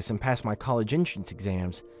studious and pass my college entrance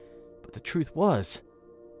exams, but the truth was,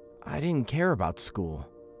 I didn't care about school.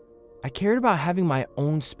 I cared about having my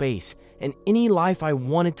own space, and any life I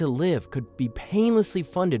wanted to live could be painlessly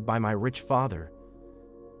funded by my rich father.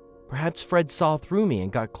 Perhaps Fred saw through me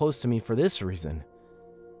and got close to me for this reason.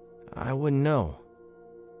 I wouldn't know.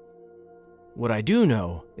 What I do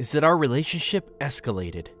know is that our relationship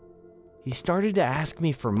escalated. He started to ask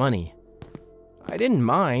me for money. I didn't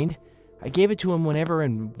mind. I gave it to him whenever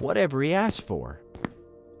and whatever he asked for.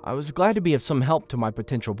 I was glad to be of some help to my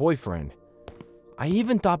potential boyfriend. I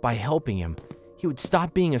even thought by helping him, he would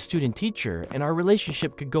stop being a student teacher and our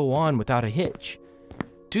relationship could go on without a hitch.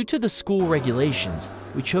 Due to the school regulations,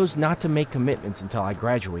 we chose not to make commitments until I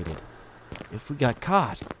graduated. If we got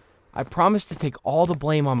caught, I promised to take all the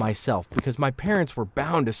blame on myself because my parents were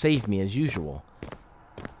bound to save me as usual.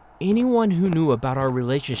 Anyone who knew about our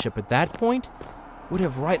relationship at that point would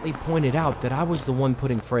have rightly pointed out that I was the one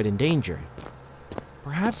putting Fred in danger.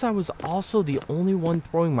 Perhaps I was also the only one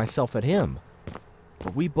throwing myself at him,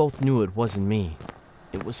 but we both knew it wasn't me.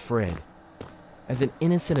 It was Fred. As an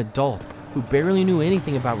innocent adult who barely knew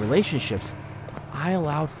anything about relationships, I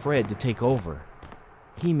allowed Fred to take over.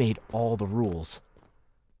 He made all the rules.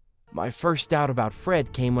 My first doubt about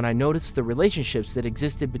Fred came when I noticed the relationships that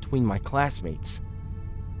existed between my classmates.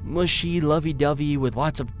 Mushy, lovey-dovey with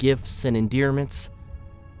lots of gifts and endearments.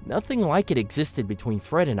 Nothing like it existed between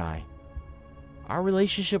Fred and I. Our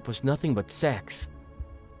relationship was nothing but sex.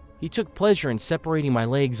 He took pleasure in separating my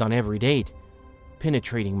legs on every date,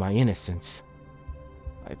 penetrating my innocence.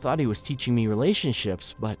 I thought he was teaching me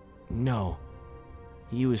relationships, but no.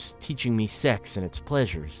 He was teaching me sex and its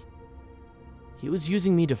pleasures. He was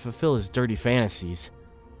using me to fulfill his dirty fantasies,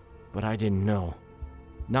 but I didn't know.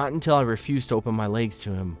 Not until I refused to open my legs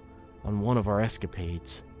to him on one of our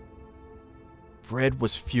escapades. Fred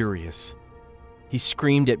was furious. He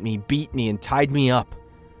screamed at me, beat me, and tied me up.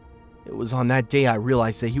 It was on that day I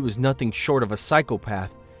realized that he was nothing short of a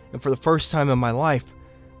psychopath, and for the first time in my life,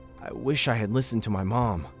 I wish I had listened to my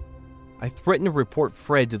mom. I threatened to report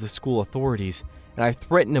Fred to the school authorities, and I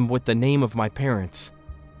threatened him with the name of my parents.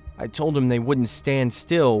 I told him they wouldn't stand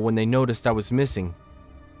still when they noticed I was missing.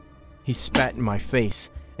 He spat in my face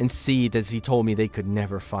and seethed as he told me they could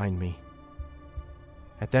never find me.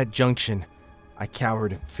 At that junction, I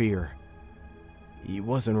cowered in fear. He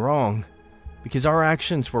wasn't wrong, because our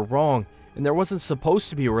actions were wrong, and there wasn't supposed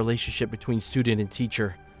to be a relationship between student and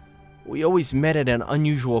teacher. We always met at an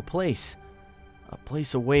unusual place, a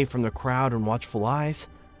place away from the crowd and watchful eyes,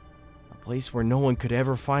 a place where no one could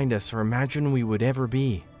ever find us or imagine we would ever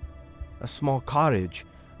be. A small cottage,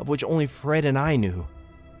 of which only Fred and I knew.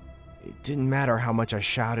 It didn't matter how much I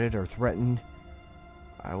shouted or threatened.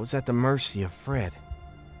 I was at the mercy of Fred.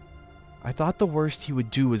 I thought the worst he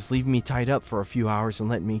would do was leave me tied up for a few hours and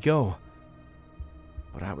let me go.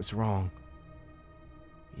 But I was wrong.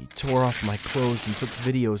 He tore off my clothes and took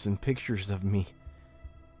videos and pictures of me.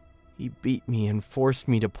 He beat me and forced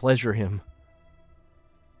me to pleasure him.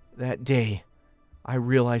 That day, I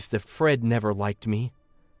realized that Fred never liked me.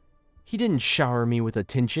 He didn't shower me with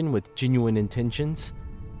attention with genuine intentions.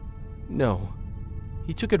 No,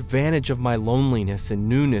 he took advantage of my loneliness and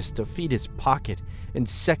newness to feed his pocket and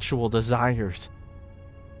sexual desires.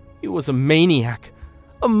 He was a maniac,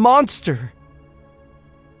 a monster.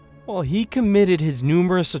 While he committed his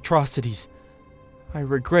numerous atrocities, I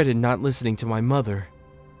regretted not listening to my mother.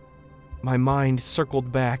 My mind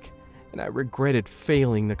circled back, and I regretted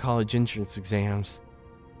failing the college entrance exams.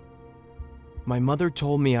 My mother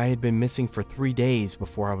told me I had been missing for 3 days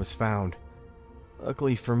before I was found.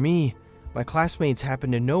 Luckily for me, my classmates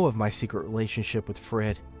happened to know of my secret relationship with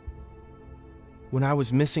Fred. When I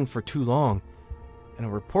was missing for too long, and a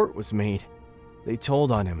report was made, they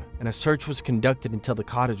told on him, and a search was conducted until the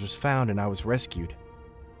cottage was found and I was rescued.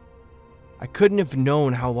 I couldn't have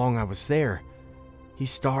known how long I was there. He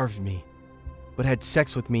starved me, but had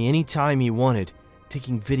sex with me any time he wanted,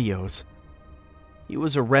 taking videos. He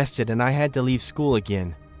was arrested and I had to leave school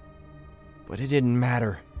again. But it didn't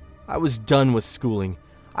matter. I was done with schooling.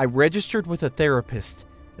 I registered with a therapist,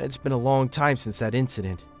 and it's been a long time since that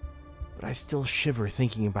incident. But I still shiver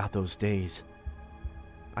thinking about those days.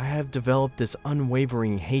 I have developed this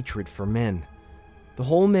unwavering hatred for men. The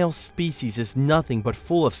whole male species is nothing but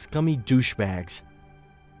full of scummy douchebags.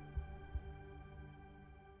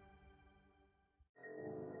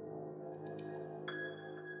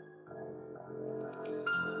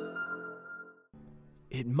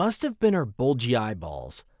 It must have been her bulgy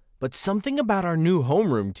eyeballs, but something about our new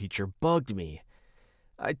homeroom teacher bugged me.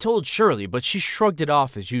 I told Shirley, but she shrugged it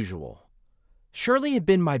off as usual. Shirley had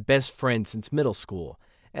been my best friend since middle school,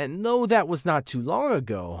 and though that was not too long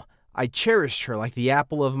ago, I cherished her like the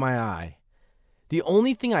apple of my eye. The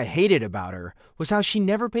only thing I hated about her was how she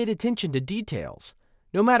never paid attention to details,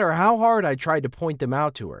 no matter how hard I tried to point them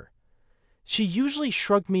out to her. She usually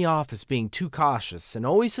shrugged me off as being too cautious and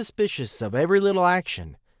always suspicious of every little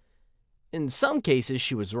action. In some cases,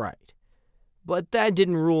 she was right, but that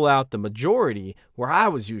didn't rule out the majority where I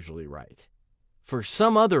was usually right. For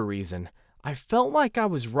some other reason, I felt like I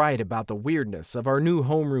was right about the weirdness of our new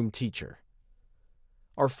homeroom teacher.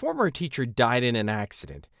 Our former teacher died in an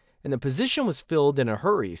accident, and the position was filled in a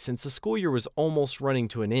hurry since the school year was almost running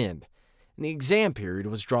to an end, and the exam period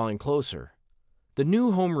was drawing closer. The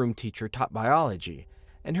new homeroom teacher taught biology,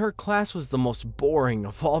 and her class was the most boring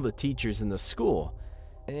of all the teachers in the school,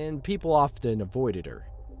 and people often avoided her.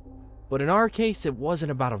 But in our case, it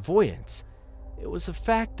wasn't about avoidance. It was the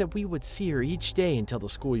fact that we would see her each day until the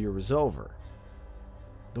school year was over.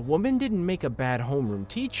 The woman didn't make a bad homeroom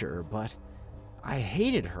teacher, but I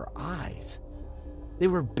hated her eyes. They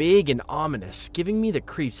were big and ominous, giving me the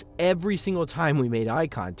creeps every single time we made eye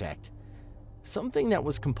contact. Something that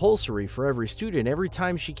was compulsory for every student every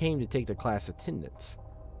time she came to take the class attendance.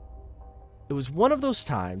 It was one of those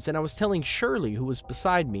times, and I was telling Shirley, who was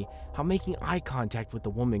beside me, how making eye contact with the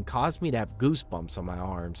woman caused me to have goosebumps on my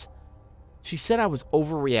arms. She said I was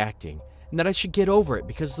overreacting, and that I should get over it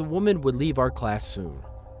because the woman would leave our class soon.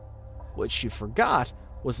 What she forgot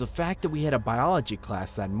was the fact that we had a biology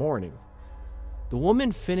class that morning. The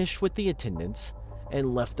woman finished with the attendance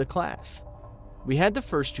and left the class. We had the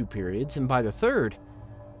first 2 periods, and by the third,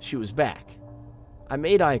 she was back. I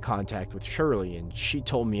made eye contact with Shirley, and she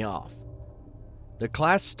told me off. The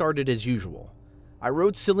class started as usual. I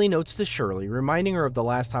wrote silly notes to Shirley, reminding her of the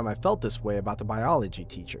last time I felt this way about the biology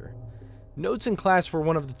teacher. Notes in class were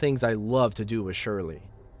one of the things I loved to do with Shirley.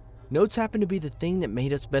 Notes happened to be the thing that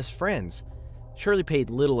made us best friends. Shirley paid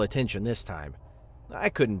little attention this time. I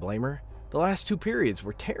couldn't blame her. The last 2 periods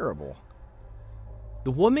were terrible.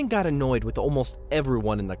 The woman got annoyed with almost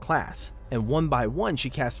everyone in the class, and one by one she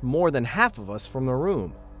cast more than half of us from the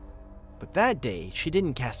room. But that day, she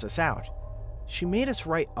didn't cast us out. She made us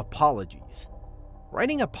write apologies.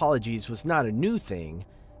 Writing apologies was not a new thing,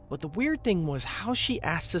 but the weird thing was how she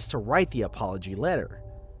asked us to write the apology letter.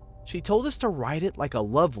 She told us to write it like a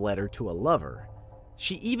love letter to a lover.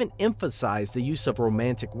 She even emphasized the use of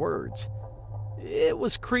romantic words. It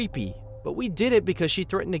was creepy, but we did it because she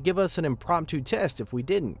threatened to give us an impromptu test if we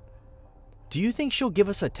didn't. "Do you think she'll give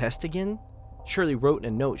us a test again?" Shirley wrote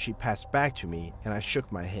in a note she passed back to me, and I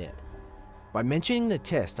shook my head. By mentioning the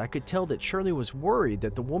test, I could tell that Shirley was worried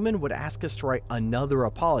that the woman would ask us to write another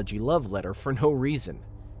apology love letter for no reason.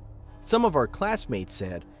 Some of our classmates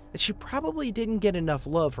said that she probably didn't get enough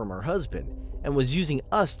love from her husband and was using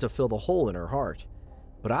us to fill the hole in her heart,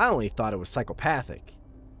 but I only thought it was psychopathic.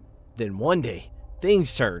 Then one day,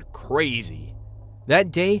 things turned crazy.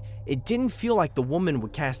 That day, it didn't feel like the woman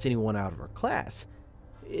would cast anyone out of her class.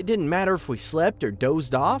 It didn't matter if we slept or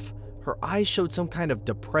dozed off, her eyes showed some kind of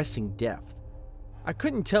depressing depth. I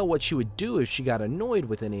couldn't tell what she would do if she got annoyed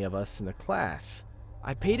with any of us in the class.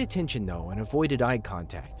 I paid attention though and avoided eye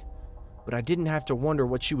contact. But I didn't have to wonder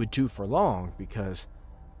what she would do for long because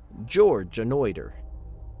George annoyed her.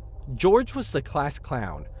 George was the class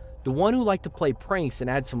clown, the one who liked to play pranks and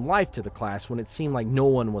add some life to the class when it seemed like no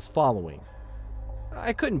one was following.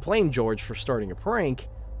 I couldn't blame George for starting a prank.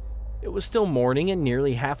 It was still morning and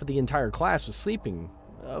nearly half of the entire class was sleeping.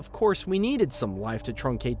 Of course, we needed some life to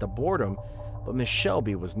truncate the boredom, but Miss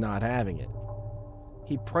Shelby was not having it.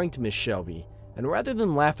 He pranked Miss Shelby, and rather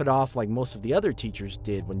than laugh it off like most of the other teachers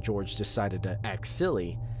did when George decided to act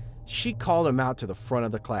silly, she called him out to the front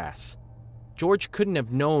of the class. George couldn't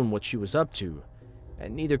have known what she was up to,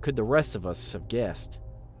 and neither could the rest of us have guessed.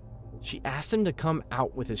 She asked him to come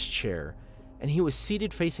out with his chair, and he was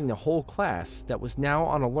seated facing the whole class that was now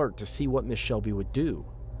on alert to see what Miss Shelby would do.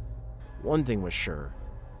 One thing was sure,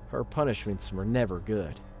 her punishments were never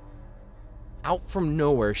good. Out from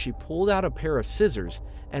nowhere, she pulled out a pair of scissors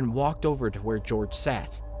and walked over to where George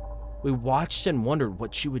sat. We watched and wondered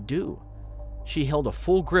what she would do. She held a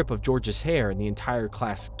full grip of George's hair and the entire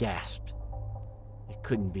class gasped. It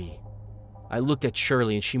couldn't be. I looked at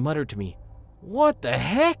Shirley and she muttered to me, "What the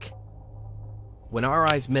heck?" When our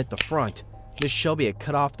eyes met the front, Miss Shelby had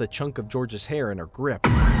cut off the chunk of George's hair in her grip.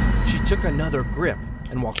 She took another grip,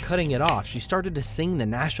 and while cutting it off, she started to sing the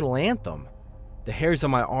national anthem. The hairs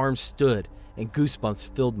on my arms stood, and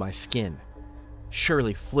goosebumps filled my skin.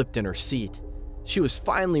 Shirley flipped in her seat. She was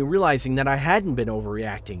finally realizing that I hadn't been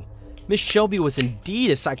overreacting. Miss Shelby was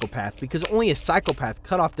indeed a psychopath because only a psychopath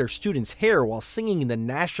cut off their students' hair while singing the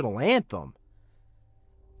national anthem.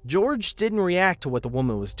 George didn't react to what the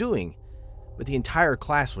woman was doing, but the entire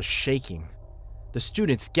class was shaking. The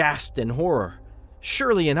students gasped in horror,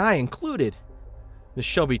 Shirley and I included. Miss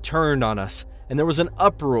Shelby turned on us, and there was an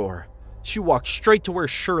uproar. She walked straight to where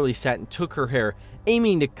Shirley sat and took her hair,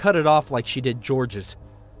 aiming to cut it off like she did George's.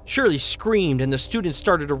 Shirley screamed, and the students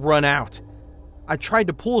started to run out. I tried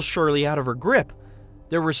to pull Shirley out of her grip.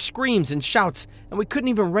 There were screams and shouts, and we couldn't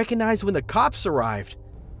even recognize when the cops arrived.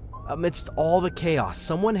 Amidst all the chaos,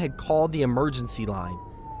 someone had called the emergency line.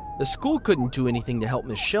 The school couldn't do anything to help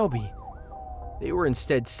Miss Shelby. They were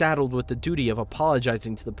instead saddled with the duty of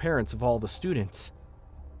apologizing to the parents of all the students.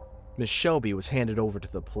 Miss Shelby was handed over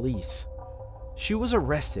to the police. She was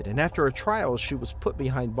arrested, and after a trial, she was put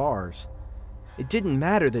behind bars. It didn't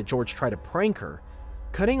matter that George tried to prank her.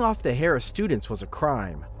 Cutting off the hair of students was a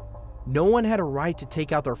crime. No one had a right to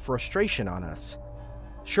take out their frustration on us.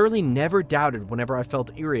 Shirley never doubted whenever I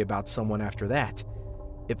felt eerie about someone after that.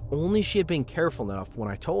 If only she had been careful enough when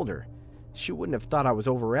I told her, she wouldn't have thought I was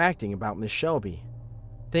overreacting about Miss Shelby.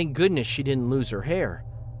 Thank goodness she didn't lose her hair.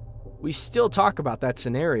 We still talk about that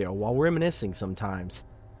scenario while reminiscing sometimes.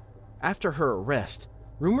 After her arrest,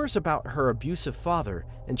 rumors about her abusive father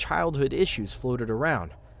and childhood issues floated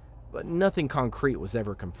around, but nothing concrete was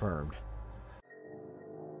ever confirmed.